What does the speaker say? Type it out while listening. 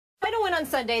win on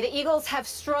Sunday, the Eagles have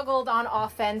struggled on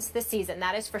offense this season,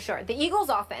 that is for sure. The Eagles'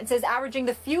 offense is averaging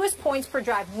the fewest points per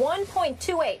drive,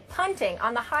 1.28, punting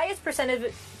on the highest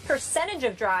percentage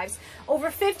of drives, over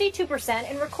 52%,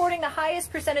 and recording the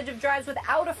highest percentage of drives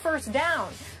without a first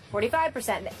down,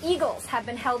 45%. The Eagles have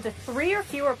been held to 3 or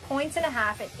fewer points and a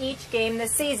half in each game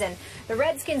this season. The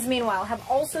Redskins, meanwhile, have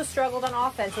also struggled on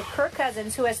offense with Kirk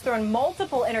Cousins, who has thrown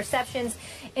multiple interceptions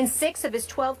in 6 of his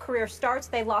 12 career starts.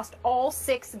 They lost all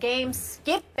 6 games.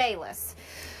 Skip Bayless.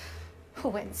 Who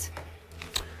wins?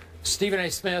 Stephen A.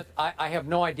 Smith, I have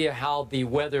no idea how the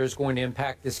weather is going to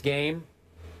impact this game,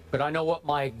 but I know what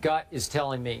my gut is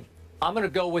telling me. I'm going to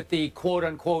go with the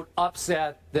quote-unquote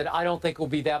upset that I don't think will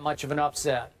be that much of an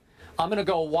upset. I'm going to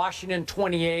go Washington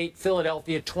 28,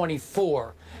 Philadelphia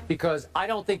 24, because I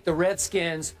don't think the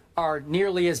Redskins are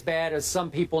nearly as bad as some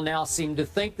people now seem to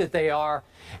think that they are,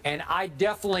 and I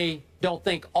definitely don't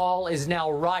think all is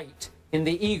now right in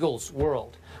the Eagles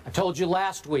world. I told you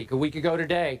last week, a week ago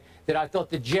today, that I thought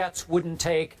the Jets wouldn't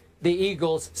take the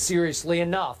Eagles seriously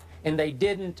enough, and they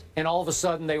didn't, and all of a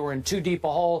sudden they were in too deep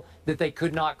a hole that they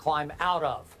could not climb out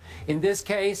of. In this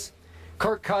case,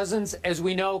 Kirk Cousins, as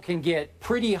we know, can get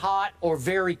pretty hot or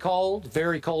very cold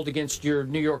against your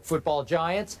New York Football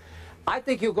Giants. I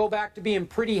think he'll go back to being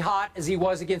pretty hot as he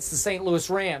was against the St. Louis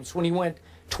Rams when he went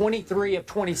 23 of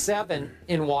 27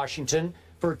 in Washington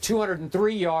for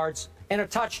 203 yards and a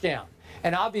touchdown.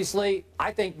 And obviously,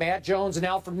 I think Matt Jones and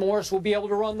Alfred Morris will be able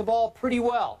to run the ball pretty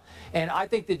well. And I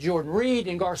think that Jordan Reed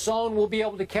and Garcon will be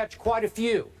able to catch quite a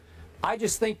few. I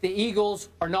just think the Eagles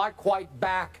are not quite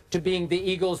back to being the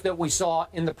Eagles that we saw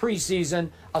in the preseason,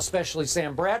 especially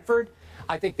Sam Bradford.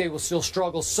 I think they will still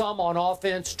struggle some on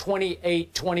offense,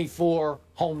 28-24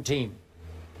 home team.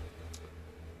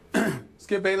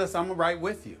 Skip Bayless, I'm right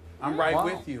with you. I'm right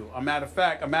with you. A matter of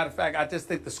fact, I just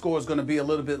think the score is going to be a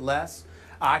little bit less.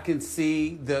 I can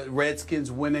see the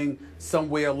Redskins winning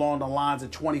somewhere along the lines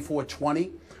of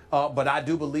 24-20. But I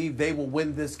do believe they will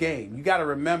win this game. You got to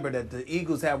remember that the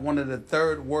Eagles have one of the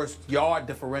 3rd worst yard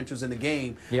differentials in the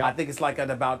game. Yep. I think it's like at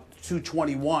about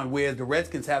 221, whereas the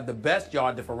Redskins have the best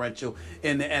yard differential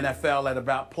in the NFL at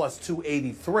about plus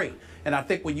 283. And I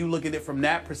think when you look at it from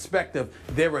that perspective,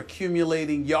 they're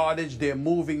accumulating yardage, they're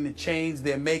moving the chains,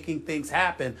 they're making things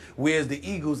happen, whereas the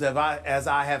Eagles, as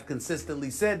I have consistently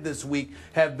said this week,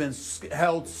 have been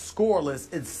held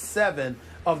scoreless in 7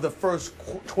 of the first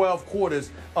 12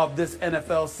 quarters of this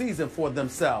NFL season for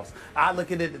themselves. I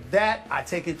look at it that I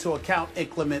take into account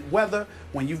inclement weather.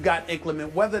 When you've got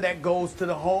inclement weather, that goes to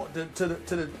the home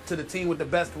to the team with the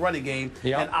best running game.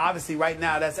 Yep. And obviously right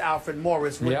now that's Alfred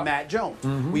Morris with Matt Jones.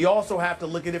 Mm-hmm. We also have to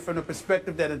look at it from the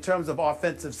perspective that in terms of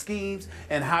offensive schemes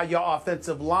and how your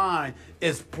offensive line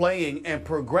is playing and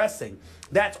progressing,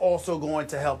 that's also going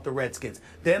to help the Redskins.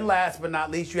 Then last but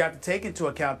not least, you have to take into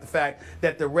account the fact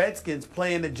that the Redskins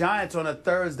playing the Giants on a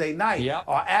Thursday night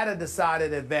are at a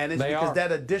decided advantage because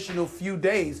that additional few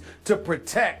days to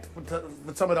protect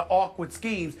some of the awkward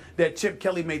schemes that Chip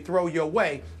Kelly may throw your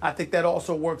way, I think that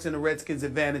also works in the Redskins'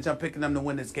 advantage. I'm picking them to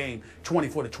win this game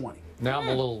 24-20. Now I'm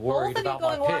a little worried about my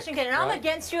pick. Both of you going Washington, and I'm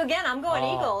against you again. I'm going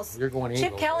Eagles. You're going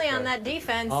Eagles. Chip Kelly on that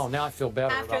defense. Oh, now I feel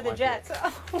better after about the Jets.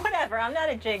 Whatever. I'm not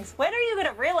a jinx. When are you going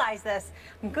to realize this?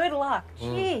 Good luck.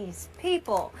 Jeez,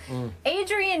 people.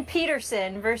 Adrian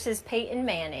Peterson versus Peyton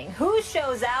Manning. Who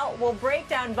shows out? We'll break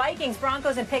down Vikings,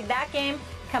 Broncos, and pick that game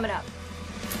coming up.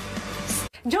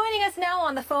 Joining us now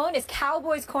on the phone is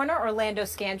Cowboys corner Orlando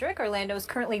Scandrick. Orlando is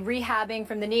currently rehabbing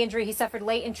from the knee injury he suffered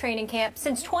late in training camp.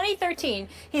 Since 2013,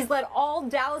 he's led all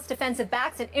Dallas defensive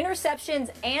backs in interceptions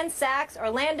and sacks.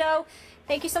 Orlando,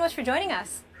 thank you so much for joining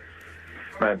us.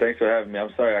 Man, thanks for having me.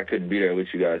 I'm sorry I couldn't be there with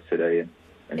you guys today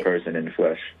in person, in the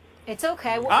flesh. It's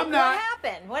okay. What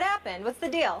happened? What happened? What's the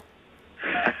deal?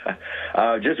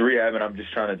 Just rehabbing. I'm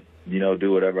just trying to,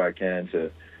 do whatever I can to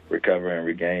recover and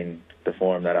regain the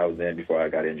form that I was in before I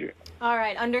got injured. All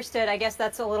right, understood. I guess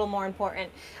that's a little more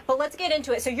important. But let's get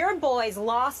into it. So your boys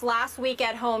lost last week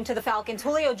at home to the Falcons.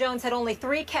 Julio Jones had only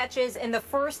 3 catches in the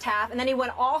first half, and then he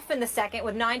went off in the second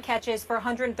with 9 catches for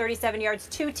 137 yards,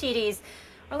 2 TDs.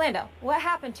 Orlando, what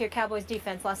happened to your Cowboys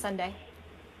defense last Sunday?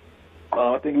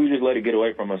 I think we just let it get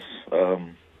away from us.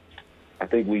 I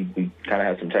think we kind of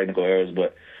had some technical errors,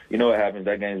 but you know what happens.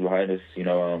 That game's behind us.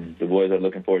 The boys are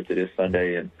looking forward to this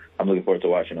Sunday, and I'm looking forward to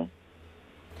watching them.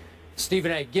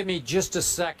 Stephen A., give me just a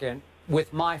second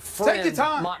with my friend,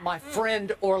 my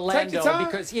friend Orlando,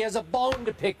 because he has a bone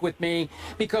to pick with me,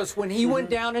 because when he went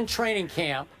down in training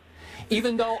camp,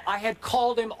 even though I had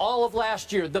called him all of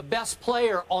last year the best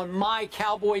player on my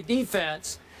Cowboy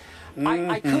defense,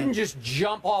 I couldn't just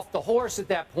jump off the horse at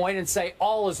that point and say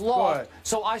all is lost.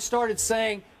 So I started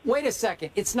saying, wait a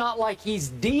second. It's not like he's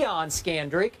Deion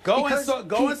Scandrick. As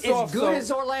good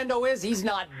as Orlando is, he's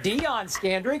not Deion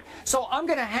Scandrick. So I'm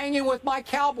going to hang in with my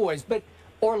Cowboys. But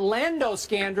Orlando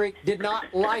Scandrick did not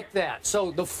like that.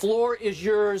 So the floor is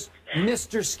yours,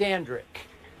 Mr. Scandrick.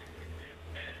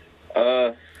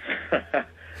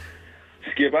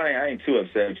 Skip, I ain't too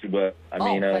upset with you, but I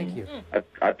mean, thank you.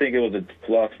 I think it was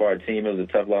a loss for our team. It was a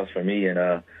tough loss for me, and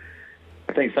I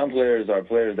think some players are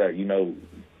players that, you know,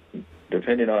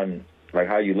 depending on like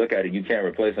how you look at it, you can't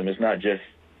replace them. It's not just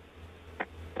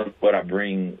what I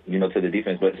bring, you know, to the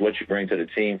defense, but it's what you bring to the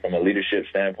team from a leadership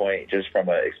standpoint, just from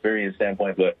an experience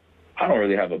standpoint. But I don't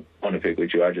really have a bone to pick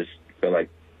with you. I just feel like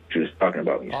you was talking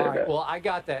about when you said that. Well, I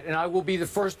got that, and I will be the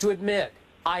first to admit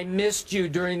I missed you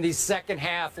during the second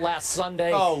half last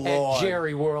Sunday at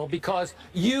Jerry World because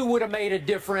you would have made a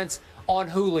difference on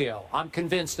Julio. I'm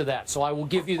convinced of that, so I will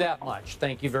give you that much.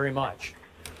 Thank you very much.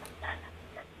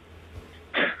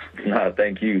 No,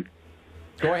 thank you.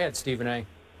 Go ahead, Stephen A.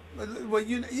 Well,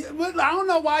 I don't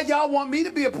know why y'all want me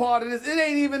to be a part of this. It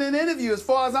ain't even an interview as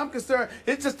far as I'm concerned.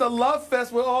 It's just a love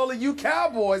fest with all of you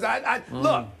Cowboys.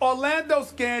 Look, Orlando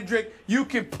Scandrick, you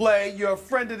can play. You're a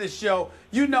friend of the show.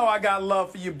 You know I got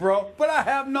love for you, bro. But I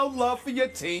have no love for your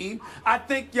team. I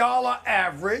think y'all are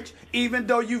average, even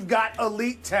though you've got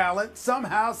elite talent.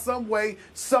 Somehow, some way,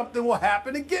 something will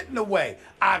happen to get in the way.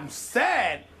 I'm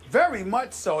sad, very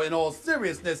much so, in all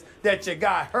seriousness, that you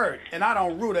got hurt. And I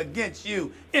don't root against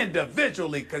you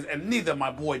individually, and neither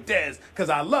my boy Dez, because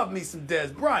I love me some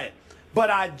Dez Bryant. But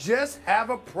I just have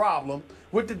a problem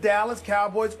with the Dallas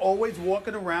Cowboys always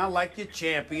walking around like you're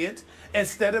champions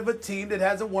instead of a team that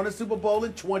hasn't won a Super Bowl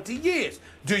in 20 years.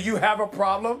 Do you have a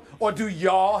problem, or do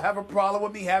y'all have a problem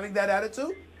with me having that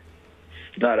attitude?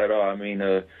 Not at all. I mean,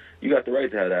 you got the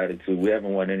right to have that attitude. We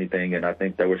haven't won anything, and I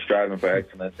think that we're striving for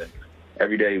excellence. And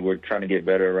every day we're trying to get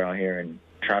better around here and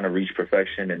trying to reach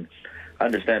perfection. And I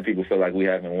understand people feel like we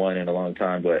haven't won in a long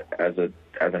time, but as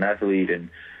an athlete and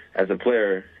as a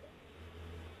player,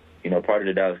 you know, part of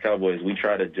the Dallas Cowboys, we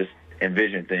try to just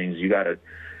envision things. You got to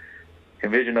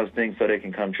envision those things so they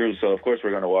can come true. So, of course, we're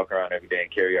going to walk around every day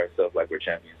and carry ourselves like we're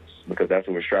champions because that's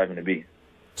what we're striving to be.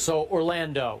 So,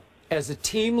 Orlando, as a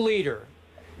team leader,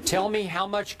 tell me how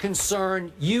much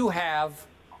concern you have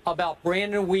about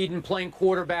Brandon Weeden playing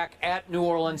quarterback at New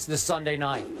Orleans this Sunday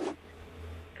night.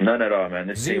 None at all, man.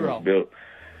 This team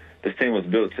was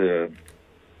built to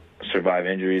survive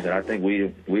injuries, and I think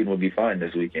Weeden will be fine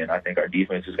this weekend. I think our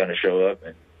defense is going to show up,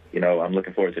 and, you know, I'm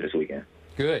looking forward to this weekend.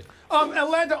 Good.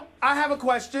 Orlando, I have a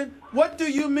question. What do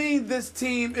you mean this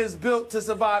team is built to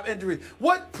survive injury?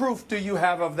 What proof do you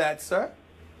have of that, sir?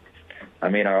 I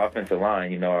mean, our offensive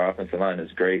line, our offensive line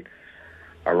is great.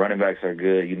 Our running backs are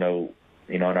good,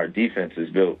 and our defense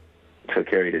is built to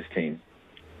carry this team.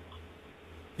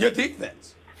 Your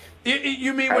defense?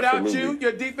 You mean without you,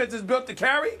 your defense is built to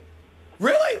carry?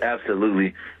 Really?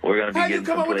 Absolutely. We're going to be How getting you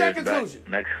come some up with that players conclusion?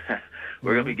 back next.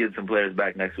 We're going to be getting some players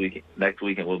back next week. Next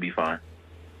week, and we'll be fine.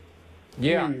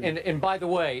 Yeah, and by the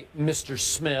way, Mr.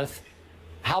 Smith,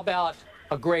 how about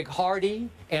a Greg Hardy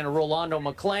and a Rolando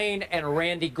McClain and a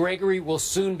Randy Gregory will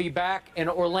soon be back in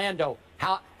Orlando?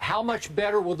 How much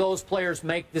better will those players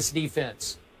make this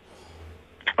defense?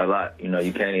 A lot.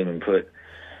 I can't even put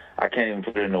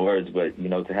it into words, but,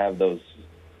 to have those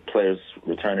players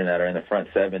returning that are in the front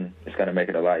seven, it's going to make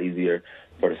it a lot easier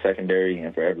for the secondary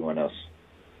and for everyone else.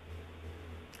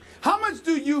 How much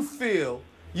do you feel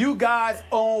you guys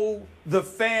owe the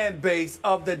fan base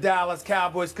of the Dallas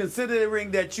Cowboys,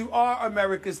 considering that you are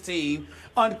America's team,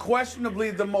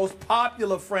 unquestionably the most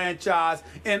popular franchise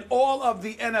in all of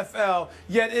the NFL,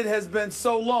 yet it has been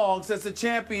so long since the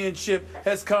championship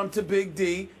has come to Big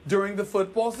D during the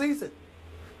football season?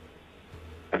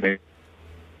 I mean,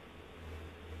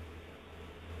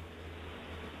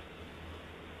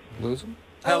 Lose him?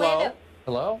 Hello? Orlando.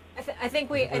 Hello? I think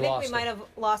we might have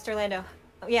lost Orlando.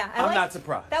 Yeah, I'm not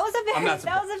surprised. That was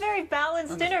a very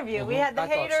balanced interview. We had the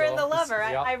hater and the lover.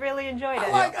 I really enjoyed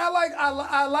it.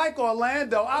 I like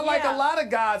Orlando. I like a lot of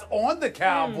guys on the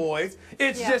Cowboys.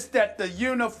 It's just that the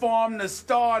uniform, the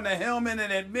star, and the helmet,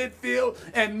 and at midfield,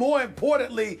 and more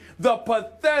importantly, the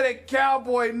pathetic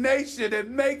Cowboy Nation. It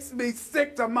makes me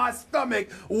sick to my stomach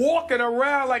walking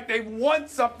around like they won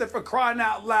something, for crying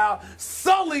out loud,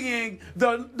 sullying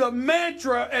the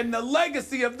mantra and the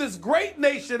legacy of this great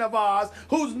nation of ours,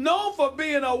 who's known for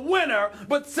being a winner,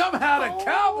 but somehow the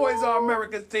Cowboys are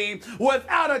America's team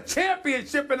without a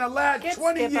championship in the last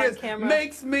 20 years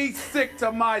makes me sick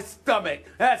to my stomach.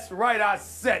 That's right, I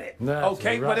said it.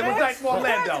 Okay, but it was nice for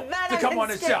Orlando to come on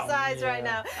the show. Right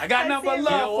now. I got nothing but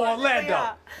love for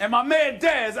Orlando. And my man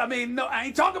Dez, I mean, no, I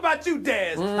ain't talking about you,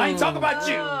 Dez. I ain't talking about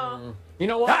you. You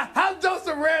know what? How's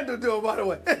Joseph Randall doing, by the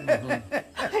way?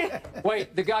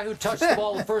 Wait, the guy who touched the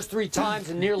ball the first 3 times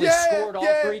and nearly scored all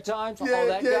 3 times?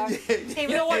 That guy? You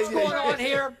know what's going on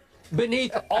here?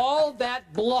 Beneath all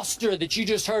that bluster that you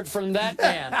just heard from that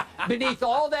man, beneath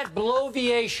all that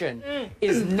bloviation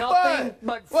is nothing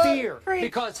but fear.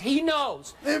 Because he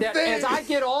knows that as I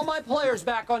get all my players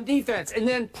back on defense, and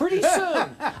then pretty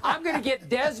soon I'm going to get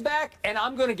Dez back, and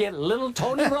I'm going to get little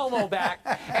Tony Romo back,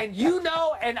 and you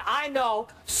know and I know,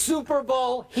 Super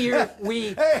Bowl, here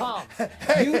we come.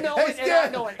 You know it and I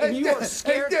know it, and you are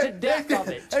scared to death of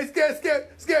it. Hey,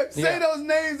 Skip, say those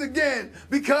names again,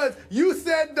 because you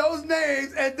said those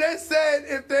names and then said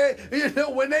if they,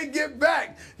 when they get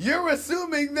back, you're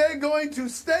assuming they're going to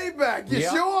stay back. You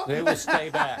sure? They will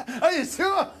stay back. Are you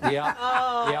sure?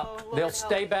 Yeah. They'll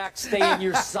stay back, stay in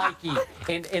your psyche,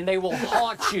 and they will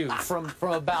haunt you from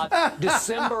about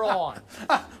December on.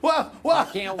 Well, I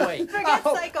can't wait. Forget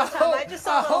Psycho time. I just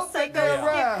saw a little Psycho skip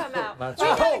come out. We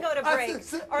gotta go to break.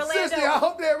 Orlando, seriously, I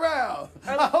hope they're around.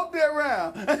 I hope they're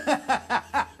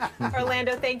around.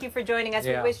 Orlando, thank you for joining us.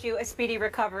 We wish you a speedy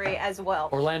recovery as well.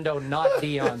 Orlando, not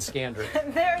Deion Scandrick.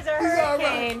 There's a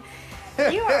hurricane.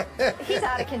 He's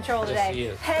out of control today. Yes, he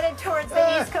is. Headed towards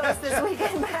the East Coast this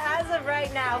weekend. But as of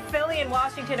right now, Philly and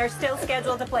Washington are still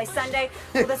scheduled to play Sunday.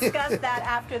 We'll discuss that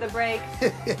after the break.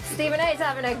 Stephen A.'s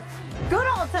having a good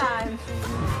old time.